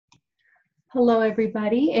Hello,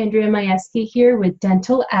 everybody. Andrea Twarowski here with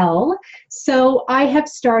Dentalelle. So I have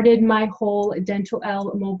started my whole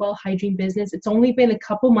Dentalelle mobile hygiene business. It's only been a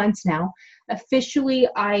couple months now. Officially,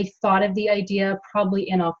 I thought of the idea probably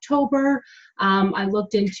in October. I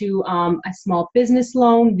looked into a small business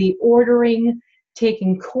loan, the ordering,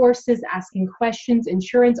 taking courses, asking questions,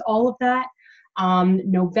 insurance, all of that.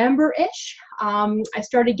 November-ish, I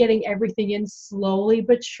started getting everything in slowly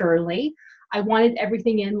but surely. I wanted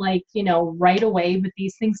everything in right away, but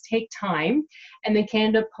these things take time. And the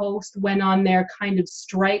Canada Post went on their kind of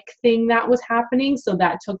strike thing that was happening. So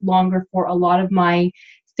that took longer for a lot of my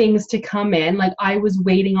things to come in. Like I was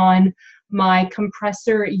waiting on my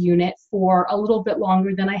compressor unit for a little bit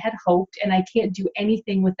longer than I had hoped, and I can't do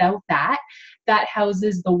anything without that. That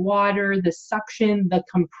houses the water, the suction, the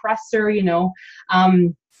compressor,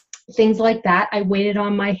 things like that. I waited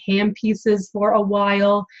on my hand pieces for a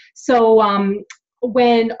while. So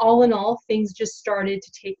when all in all things just started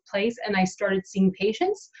to take place and I started seeing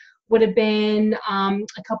patients would have been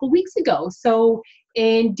a couple weeks ago. So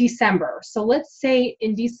in December. So let's say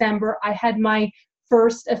in December, I had my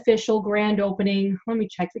first official grand opening. Let me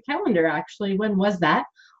check the calendar actually. When was that?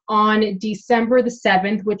 On December the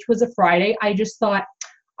 7th, which was a Friday. I just thought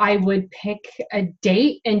I would pick a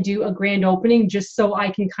date and do a grand opening just so I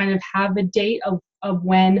can kind of have a date of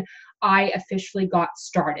when I officially got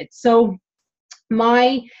started. So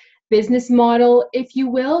my business model, if you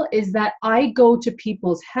will, is that I go to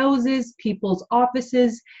people's houses, people's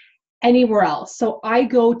offices, anywhere else. So I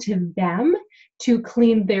go to them to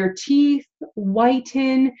clean their teeth,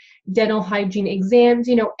 whiten, dental hygiene exams,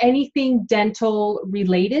 anything dental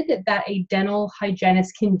related that a dental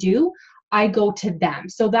hygienist can do. I go to them.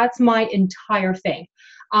 So that's my entire thing.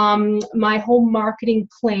 My whole marketing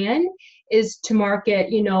plan is to market,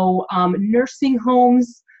 nursing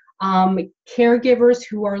homes, caregivers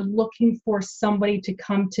who are looking for somebody to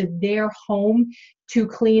come to their home to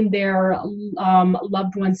clean their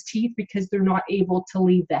loved one's teeth because they're not able to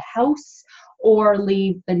leave the house or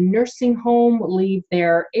leave the nursing home, leave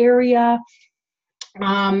their area.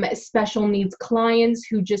 Special needs clients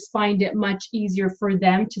who just find it much easier for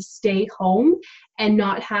them to stay home and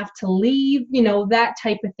not have to leave, that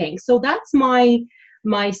type of thing. So that's my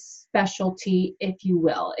specialty, if you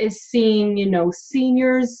will, is seeing,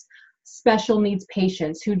 seniors, special needs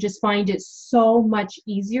patients who just find it so much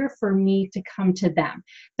easier for me to come to them.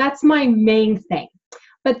 That's my main thing.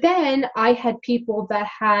 But then I had people that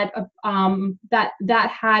had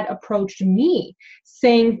that had approached me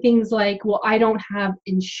saying things like, well, I don't have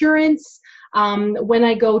insurance. When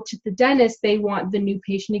I go to the dentist, they want the new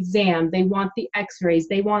patient exam. They want the x-rays.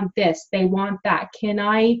 They want this. They want that. Can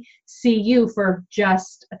I see you for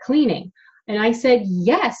just a cleaning? And I said,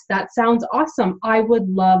 yes, that sounds awesome. I would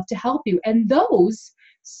love to help you. And those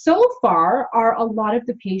so far are a lot of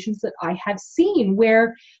the patients that I have seen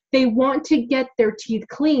where they want to get their teeth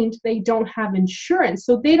cleaned. They don't have insurance.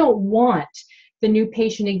 So they don't want the new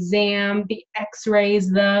patient exam, the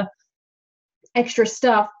x-rays, the extra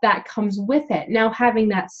stuff that comes with it. Now, having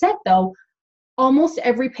that said though, almost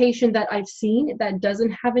every patient that I've seen that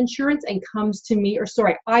doesn't have insurance and comes to me,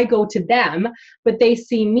 I go to them, but they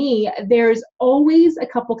see me, there's always a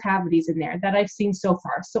couple cavities in there that I've seen so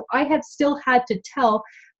far. So I have still had to tell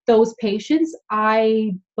those patients,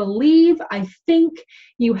 I think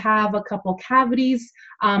you have a couple cavities.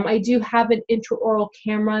 I do have an intraoral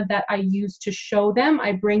camera that I use to show them.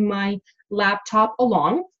 I bring my laptop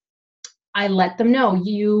along. I let them know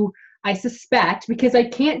I suspect, because I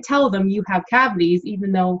can't tell them you have cavities,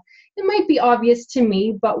 even though it might be obvious to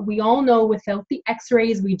me, but we all know without the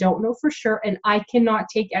x-rays, we don't know for sure, and I cannot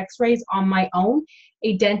take x-rays on my own.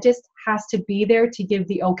 A dentist has to be there to give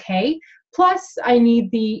the okay. Plus, I need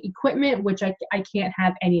the equipment, which I can't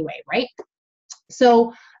have anyway, right?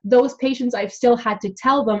 So those patients, I've still had to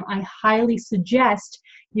tell them, I highly suggest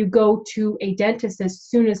you go to a dentist as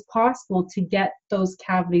soon as possible to get those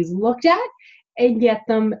cavities looked at and get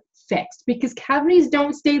them fixed, because cavities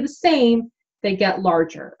don't stay the same, they get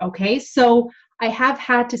larger, okay? So I have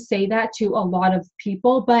had to say that to a lot of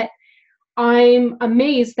people, but I'm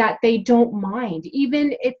amazed that they don't mind,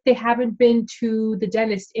 even if they haven't been to the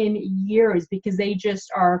dentist in years, because they just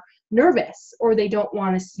are nervous or they don't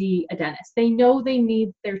want to see a dentist. They know they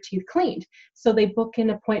need their teeth cleaned. So they book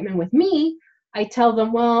an appointment with me. I tell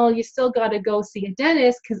them, well, you still got to go see a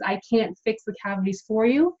dentist because I can't fix the cavities for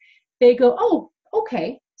you. They go, oh,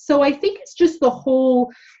 okay. So I think it's just the whole,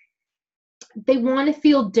 they want to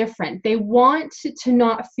feel different. They want to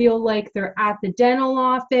not feel like they're at the dental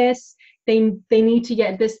office. They need to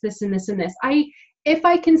get this, this, and this, and this. if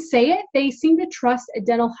I can say it, they seem to trust a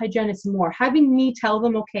dental hygienist more. Having me tell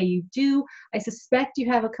them, okay, you do, I suspect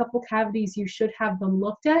you have a couple cavities, you should have them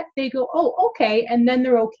looked at. They go, oh, okay, and then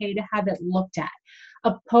they're okay to have it looked at.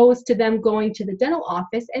 Opposed to them going to the dental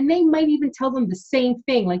office, and they might even tell them the same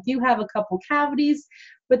thing, like you have a couple cavities,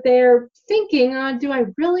 but they're thinking, do I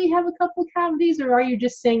really have a couple cavities, or are you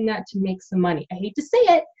just saying that to make some money? I hate to say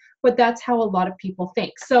it, but that's how a lot of people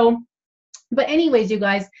think. So, but anyways, you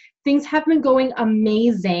guys, things have been going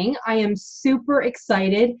amazing. I am super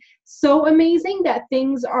excited. So amazing that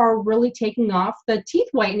things are really taking off. The teeth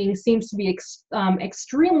whitening seems to be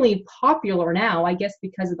extremely popular now, I guess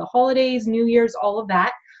because of the holidays, New Year's, all of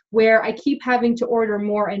that, where I keep having to order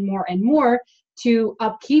more and more and more to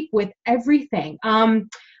upkeep with everything.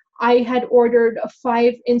 I had ordered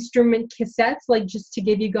 5 instrument cassettes, like just to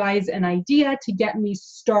give you guys an idea to get me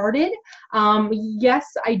started. Yes,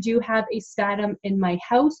 I do have a Statum in my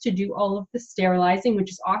house to do all of the sterilizing,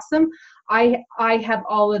 which is awesome. I have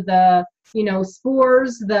all of the, you know,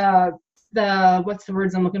 spores, the what's the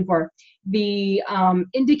words I'm looking for? The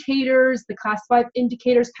indicators, the class 5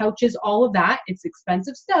 indicators, pouches, all of that. It's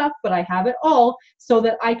expensive stuff, but I have it all so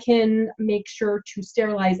that I can make sure to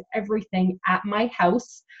sterilize everything at my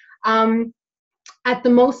house. At the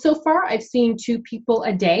most so far, I've seen 2 people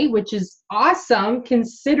a day, which is awesome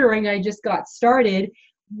considering I just got started.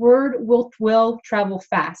 Word will travel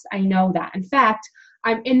fast. I know that. In fact,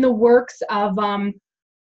 I'm in the works of,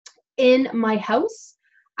 in my house,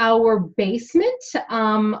 our basement,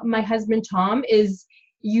 my husband Tom is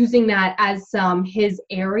using that as his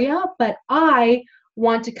area, but I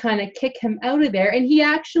want to kind of kick him out of there, and he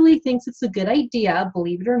actually thinks it's a good idea,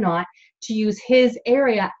 believe it or not, to use his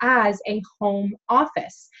area as a home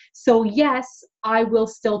office. So yes, I will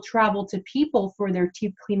still travel to people for their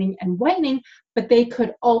teeth cleaning and whitening, but they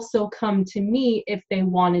could also come to me if they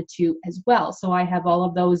wanted to as well. So I have all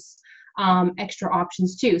of those extra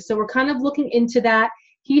options too. So we're kind of looking into that.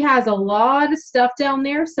 He has a lot of stuff down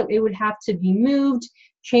there, so it would have to be moved,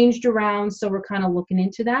 changed around. So we're kind of looking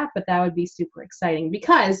into that, but that would be super exciting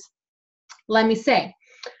because, let me say,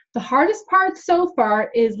 the hardest part so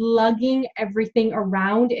far is lugging everything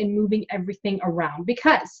around and moving everything around,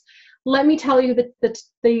 because let me tell you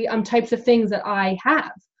the types of things that I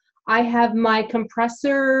have. I have my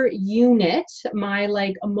compressor unit, my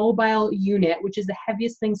like a mobile unit, which is the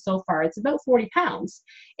heaviest thing so far. It's about 40 pounds.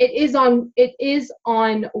 It is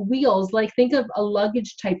on wheels, like think of a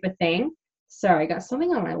luggage type of thing. Sorry, I got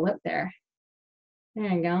something on my lip there.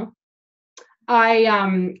 There you go.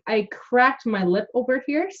 I cracked my lip over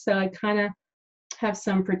here, so I kind of have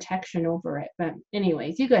some protection over it. But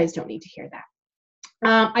anyways, you guys don't need to hear that.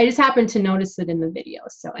 I just happened to notice it in the video.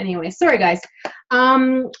 So anyway, sorry guys.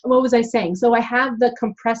 What was I saying? So I have the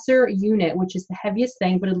compressor unit, which is the heaviest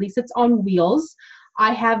thing, but at least it's on wheels.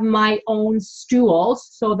 I have my own stool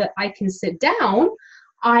so that I can sit down.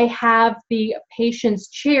 I have the patient's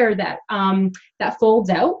chair that that folds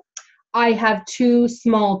out. I have 2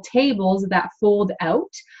 small tables that fold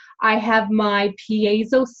out. I have my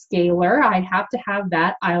piezo scaler. I have to have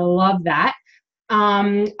that. I love that.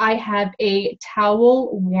 I have a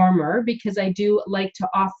towel warmer because I do like to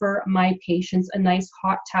offer my patients a nice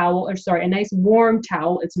hot towel, or sorry, a nice warm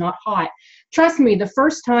towel. It's not hot. Trust me, the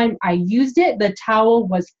first time I used it, the towel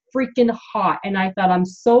was freaking hot. And I thought, I'm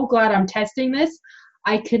so glad I'm testing this.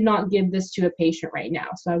 I could not give this to a patient right now.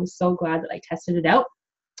 So I was so glad that I tested it out.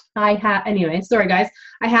 I have, anyway, sorry guys,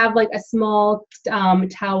 I have like a small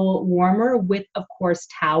towel warmer with, of course,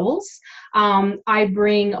 towels. I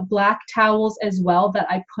bring black towels as well that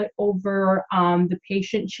I put over the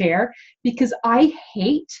patient chair, because I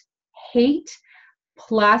hate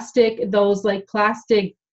plastic, those like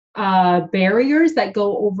plastic barriers that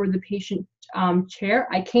go over the patient chair.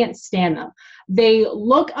 I can't stand them. They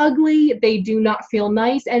look ugly, they do not feel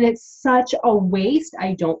nice, and it's such a waste.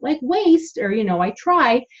 I don't like waste, or you know, I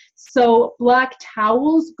try. So black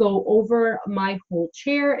towels go over my whole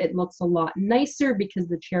chair. It looks a lot nicer because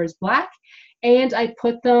the chair is black, and I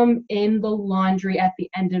put them in the laundry at the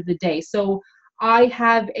end of the day. So I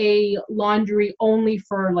have a laundry only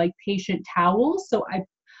for like patient towels. So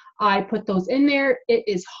I put those in there. It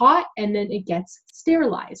is hot, and then it gets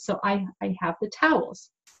sterilized. So I have the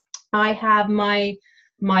towels. I have my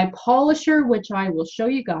polisher, which I will show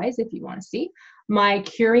you guys if you want to see. My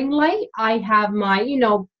curing light. I have my, you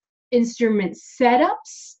know, instrument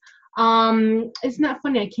setups. Isn't that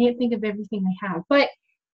funny? I can't think of everything I have. But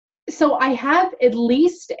so I have at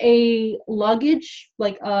least a luggage,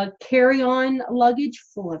 like a carry-on luggage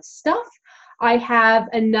full of stuff. I have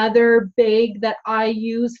another bag that I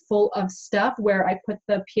use full of stuff where I put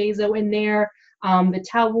the piezo in there. the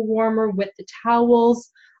towel warmer with the towels.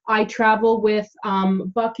 I travel with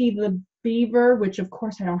Bucky the Beaver, which of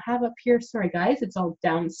course I don't have up here. Sorry guys, it's all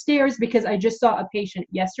downstairs because I just saw a patient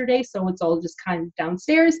yesterday, so it's all just kind of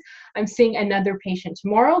downstairs. I'm seeing another patient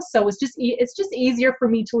tomorrow, so it's just easier for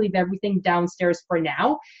me to leave everything downstairs for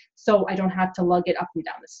now, so I don't have to lug it up and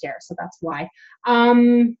down the stairs. So that's why.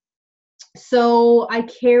 So I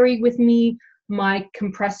carry with me my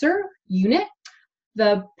compressor unit,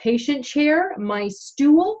 the patient chair, my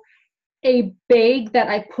stool, a bag that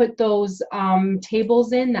I put those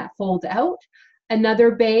tables in that fold out,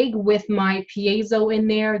 another bag with my piezo in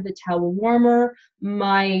there, the towel warmer,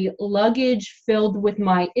 my luggage filled with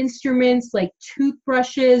my instruments like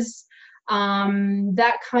toothbrushes,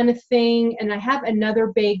 that kind of thing. And I have another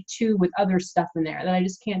bag too with other stuff in there that I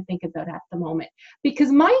just can't think about at the moment.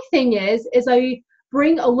 Because my thing is I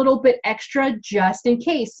bring a little bit extra just in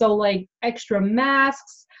case. So like extra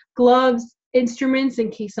masks, gloves, instruments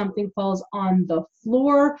in case something falls on the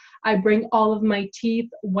floor. I bring all of my teeth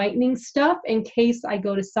whitening stuff in case I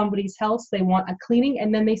go to somebody's house, they want a cleaning,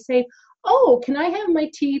 and then they say, oh, can I have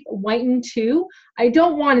my teeth whitened too? I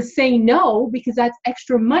don't want to say no because that's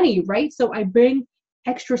extra money, right? So I bring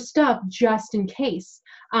extra stuff just in case.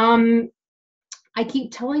 I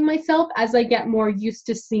keep telling myself as I get more used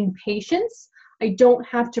to seeing patients, I don't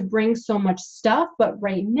have to bring so much stuff, but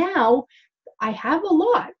right now I have a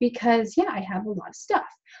lot because, yeah, I have a lot of stuff.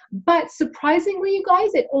 But surprisingly, you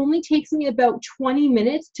guys, it only takes me about 20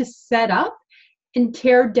 minutes to set up and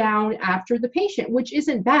tear down after the patient, which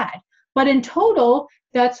isn't bad. But in total,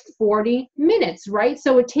 that's 40 minutes, right?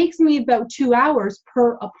 So it takes me about 2 hours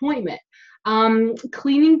per appointment.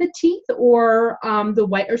 Cleaning the teeth or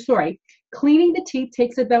cleaning the teeth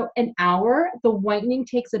takes about an hour. The whitening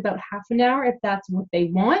takes about half an hour if that's what they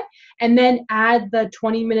want. And then add the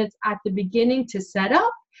 20 minutes at the beginning to set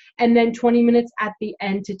up and then 20 minutes at the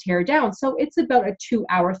end to tear down. So it's about a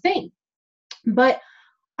 2-hour thing. But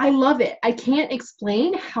I love it. I can't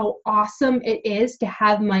explain how awesome it is to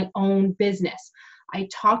have my own business. I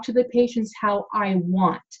talk to the patients how I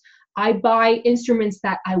want. I buy instruments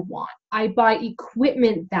that I want. I buy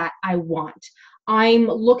equipment that I want. I'm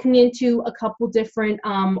looking into a couple different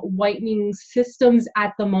whitening systems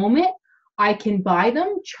at the moment. I can buy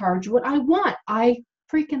them, charge what I want. I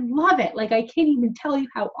freaking love it. Like, I can't even tell you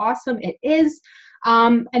how awesome it is.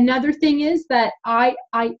 Another thing is that I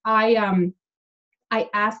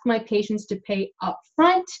ask my patients to pay up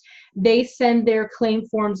front. They send their claim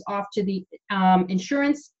forms off to the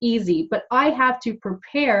insurance, easy, but I have to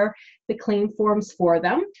prepare the claim forms for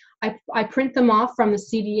them. I print them off from the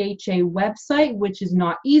CDHA website, which is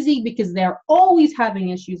not easy because they're always having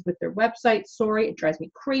issues with their website. Sorry, it drives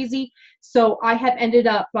me crazy. So I have ended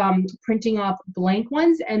up printing off blank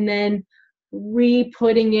ones and then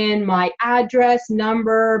re-putting in my address,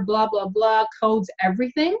 number, blah, blah, blah, codes,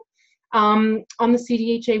 everything. On the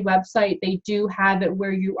CDHA website, they do have it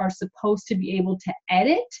where you are supposed to be able to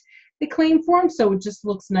edit the claim form, so it just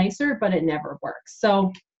looks nicer, but it never works.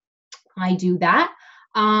 So I do that,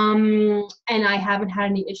 and I haven't had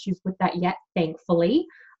any issues with that yet, thankfully.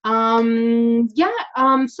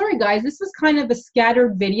 Sorry guys, this was kind of a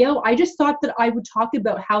scattered video. I just thought that I would talk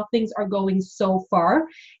about how things are going so far.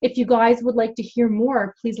 If you guys would like to hear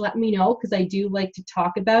more, please let me know because I do like to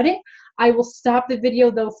talk about it. I will stop the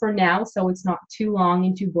video though for now so it's not too long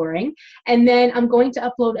and too boring. And then I'm going to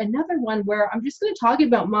upload another one where I'm just going to talk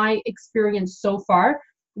about my experience so far,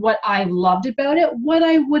 what I loved about it, what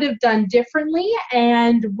I would have done differently,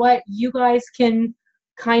 and what you guys can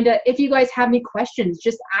kind of, if you guys have any questions,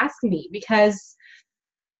 just ask me, because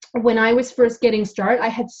when I was first getting started, I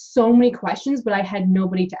had so many questions, but I had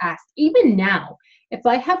nobody to ask. Even now, if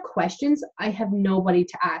I have questions, I have nobody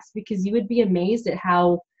to ask, because you would be amazed at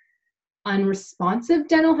how unresponsive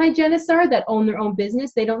dental hygienists are that own their own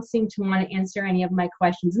business. They don't seem to want to answer any of my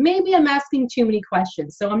questions. Maybe I'm asking too many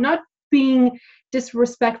questions, so I'm not being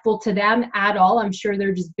disrespectful to them at all. I'm sure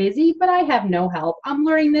they're just busy, but I have no help. I'm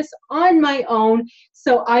learning this on my own,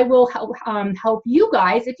 so I will help you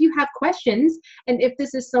guys if you have questions and if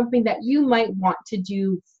this is something that you might want to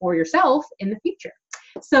do for yourself in the future.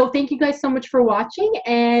 So thank you guys so much for watching,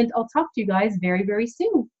 and I'll talk to you guys very, very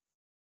soon.